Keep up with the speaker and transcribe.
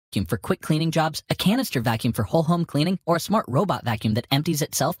vacuum for quick cleaning jobs, a canister vacuum for whole home cleaning, or a smart robot vacuum that empties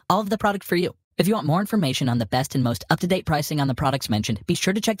itself, all of the product for you. If you want more information on the best and most up-to-date pricing on the products mentioned, be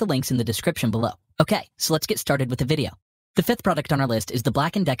sure to check the links in the description below. Okay, so let's get started with the video. The fifth product on our list is the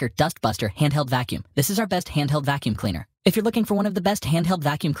BLACK+DECKER Dustbuster Handheld Vacuum. This is our best handheld vacuum cleaner. If you're looking for one of the best handheld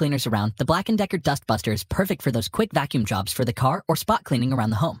vacuum cleaners around, the BLACK+DECKER Dustbuster is perfect for those quick vacuum jobs for the car or spot cleaning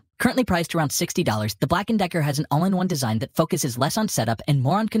around the home. Currently priced around $60, the BLACK+DECKER has an all-in-one design that focuses less on setup and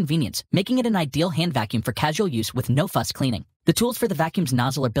more on convenience, making it an ideal hand vacuum for casual use with no fuss cleaning. The tools for the vacuum's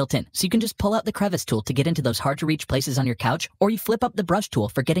nozzle are built in, so you can just pull out the crevice tool to get into those hard-to-reach places on your couch, or you flip up the brush tool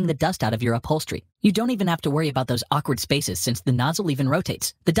for getting the dust out of your upholstery. You don't even have to worry about those awkward spaces since the nozzle even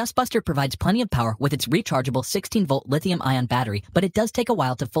rotates. The Dustbuster provides plenty of power with its rechargeable 16-volt lithium-ion battery, but it does take a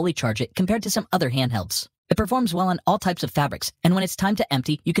while to fully charge it compared to some other handhelds. It performs well on all types of fabrics, and when it's time to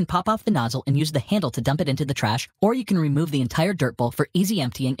empty, you can pop off the nozzle and use the handle to dump it into the trash, or you can remove the entire dirt bowl for easy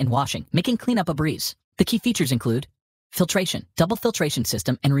emptying and washing, making cleanup a breeze. The key features include filtration, double filtration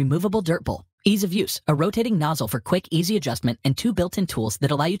system, and removable dirt bowl. Ease of use, a rotating nozzle for quick, easy adjustment, and two built-in tools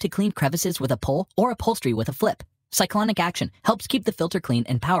that allow you to clean crevices with a pull or upholstery with a flip. Cyclonic action helps keep the filter clean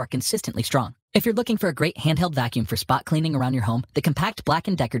and power consistently strong. If you're looking for a great handheld vacuum for spot cleaning around your home, the compact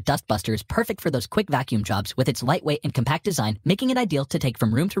BLACK+DECKER Dustbuster is perfect for those quick vacuum jobs with its lightweight and compact design, making it ideal to take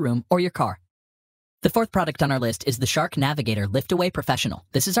from room to room or your car. The fourth product on our list is the Shark Navigator Lift-Away Professional.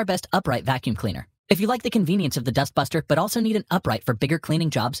 This is our best upright vacuum cleaner. If you like the convenience of the Dustbuster but also need an upright for bigger cleaning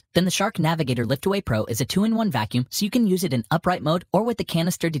jobs, then the Shark Navigator Lift-Away Pro is a 2-in-1 vacuum, so you can use it in upright mode or with the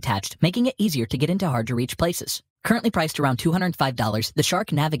canister detached, making it easier to get into hard-to-reach places. Currently priced around $205, the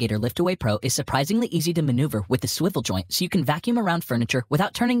Shark Navigator Lift-Away Pro is surprisingly easy to maneuver with the swivel joint, so you can vacuum around furniture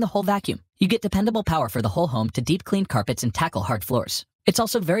without turning the whole vacuum. You get dependable power for the whole home to deep clean carpets and tackle hard floors. It's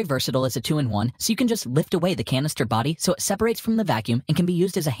also very versatile as a 2-in-1, so you can just lift away the canister body so it separates from the vacuum and can be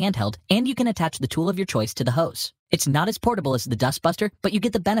used as a handheld, and you can attach the tool of your choice to the hose. It's not as portable as the Dustbuster, but you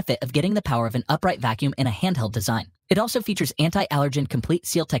get the benefit of getting the power of an upright vacuum in a handheld design. It also features anti-allergen complete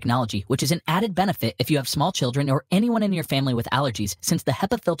seal technology, which is an added benefit if you have small children or anyone in your family with allergies, since the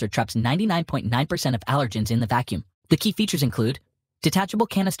HEPA filter traps 99.9% of allergens in the vacuum. The key features include detachable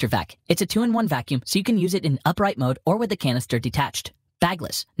canister vac. It's a 2-in-1 vacuum, so you can use it in upright mode or with the canister detached.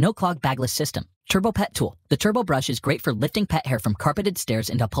 Bagless, no clog bagless system. Turbo Pet Tool. The Turbo Brush is great for lifting pet hair from carpeted stairs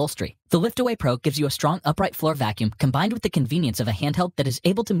and upholstery. The Lift-Away Pro gives you a strong upright floor vacuum combined with the convenience of a handheld that is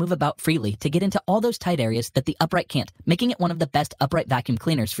able to move about freely to get into all those tight areas that the upright can't, making it one of the best upright vacuum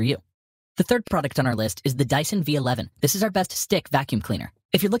cleaners for you. The third product on our list is the Dyson V11. This is our best stick vacuum cleaner.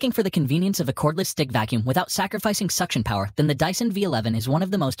 If you're looking for the convenience of a cordless stick vacuum without sacrificing suction power, then the Dyson V11 is one of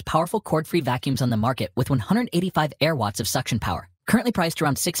the most powerful cord-free vacuums on the market with 185 air watts of suction power. Currently priced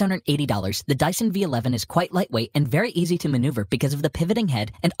around $680, the Dyson V11 is quite lightweight and very easy to maneuver because of the pivoting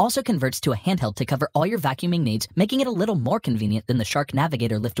head, and also converts to a handheld to cover all your vacuuming needs, making it a little more convenient than the Shark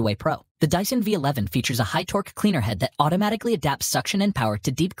Navigator Lift-Away Pro. The Dyson V11 features a high-torque cleaner head that automatically adapts suction and power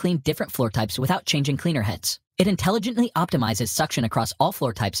to deep clean different floor types without changing cleaner heads. It intelligently optimizes suction across all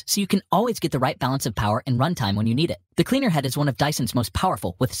floor types, so you can always get the right balance of power and runtime when you need it. The cleaner head is one of Dyson's most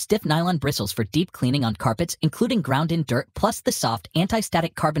powerful, with stiff nylon bristles for deep cleaning on carpets, including ground-in dirt, plus the soft,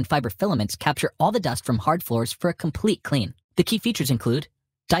 anti-static carbon fiber filaments capture all the dust from hard floors for a complete clean. The key features include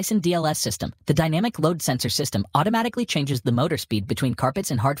Dyson DLS system. The dynamic load sensor system automatically changes the motor speed between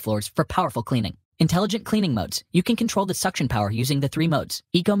carpets and hard floors for powerful cleaning. Intelligent cleaning modes. You can control the suction power using the 3 modes: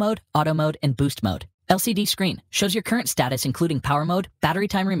 Eco Mode, Auto Mode, and Boost Mode. LCD screen shows your current status including power mode, battery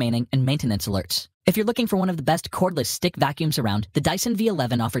time remaining, and maintenance alerts. If you're looking for one of the best cordless stick vacuums around, the Dyson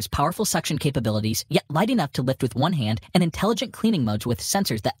V11 offers powerful suction capabilities, yet light enough to lift with one hand, and intelligent cleaning modes with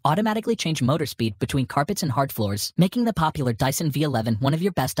sensors that automatically change motor speed between carpets and hard floors, making the popular Dyson V11 one of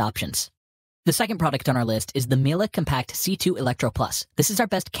your best options. The second product on our list is the Miele Compact C2 Electro. This is our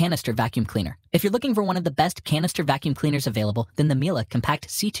best canister vacuum cleaner. If you're looking for one of the best canister vacuum cleaners available, then the Miele Compact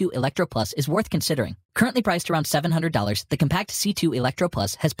C2 Electro Plus is worth considering. Currently priced around $700, the Compact C2 Electro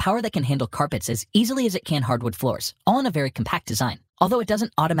Plus has power that can handle carpets as easily as it can hardwood floors, all in a very compact design. Although it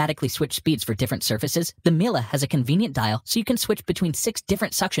doesn't automatically switch speeds for different surfaces, the Miele has a convenient dial so you can switch between 6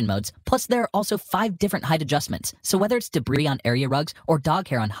 different suction modes, plus there are also 5 different height adjustments, so whether it's debris on area rugs or dog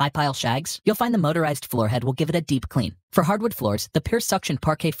hair on high-pile shags, you'll find the motorized floor head will give it a deep clean. For hardwood floors, the pure suction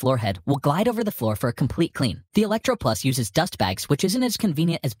parquet floor head will glide over the floor for a complete clean. The Electro Plus uses dust bags, which isn't as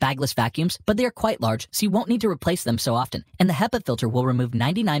convenient as bagless vacuums, but they are quite large, so you won't need to replace them so often. And the HEPA filter will remove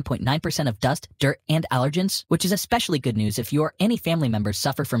 99.9% of dust, dirt, and allergens, which is especially good news if you or any family members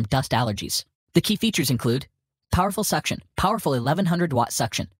suffer from dust allergies. The key features include powerful suction, powerful 1100 watt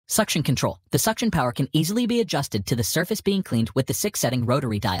suction, Suction control. The suction power can easily be adjusted to the surface being cleaned with the 6-setting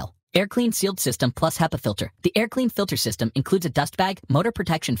rotary dial. Air Clean Sealed System plus HEPA filter. The Air Clean filter system includes a dust bag, motor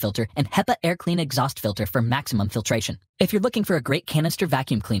protection filter, and HEPA Air Clean exhaust filter for maximum filtration. If you're looking for a great canister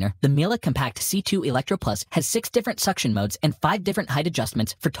vacuum cleaner, the Miele Compact C2 Electro Plus has 6 different suction modes and 5 different height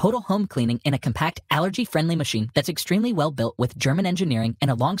adjustments for total home cleaning in a compact, allergy-friendly machine that's extremely well built with German engineering and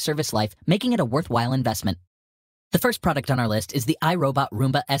a long service life, making it a worthwhile investment. The first product on our list is the iRobot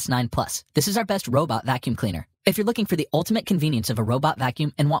Roomba S9 Plus. This is our best robot vacuum cleaner. If you're looking for the ultimate convenience of a robot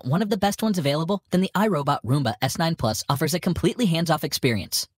vacuum and want one of the best ones available, then the iRobot Roomba S9 Plus offers a completely hands-off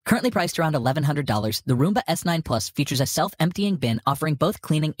experience. Currently priced around $1,100, the Roomba S9 Plus features a self-emptying bin offering both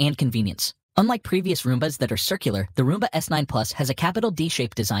cleaning and convenience. Unlike previous Roombas that are circular, the Roomba S9 Plus has a capital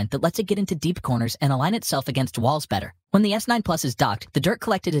D-shaped design that lets it get into deep corners and align itself against walls better. When the S9 Plus is docked, the dirt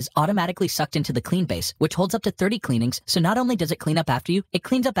collected is automatically sucked into the clean base, which holds up to 30 cleanings, so not only does it clean up after you, it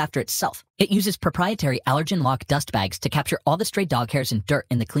cleans up after itself. It uses proprietary allergen lock dust bags to capture all the stray dog hairs and dirt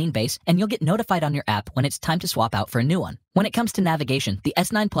in the clean base, and you'll get notified on your app when it's time to swap out for a new one. When it comes to navigation, the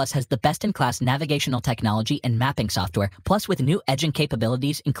S9 Plus has the best-in-class navigational technology and mapping software, plus with new edging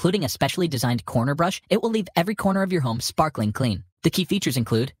capabilities, including a specially designed corner brush, it will leave every corner of your home sparkling clean. The key features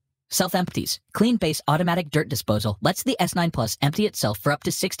include self-empties. Clean base automatic dirt disposal lets the S9 Plus empty itself for up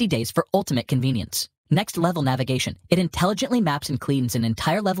to 60 days for ultimate convenience. Next level navigation. It intelligently maps and cleans an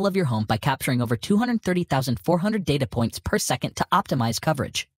entire level of your home by capturing over 230,400 data points per second to optimize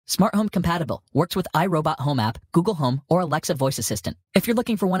coverage. Smart Home compatible. Works with iRobot Home app, Google Home, or Alexa voice assistant. If you're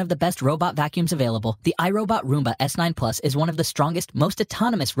looking for one of the best robot vacuums available, the iRobot Roomba S9 Plus is one of the strongest, most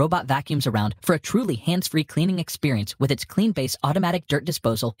autonomous robot vacuums around for a truly hands-free cleaning experience with its clean base automatic dirt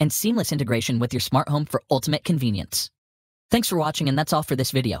disposal and seamless integration with your smart home for ultimate convenience. Thanks for watching, and that's all for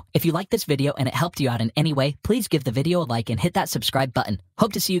this video. If you liked this video and it helped you out in any way, please give the video a like and hit that subscribe button.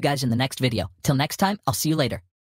 Hope to see you guys in the next video. Till next time, I'll see you later.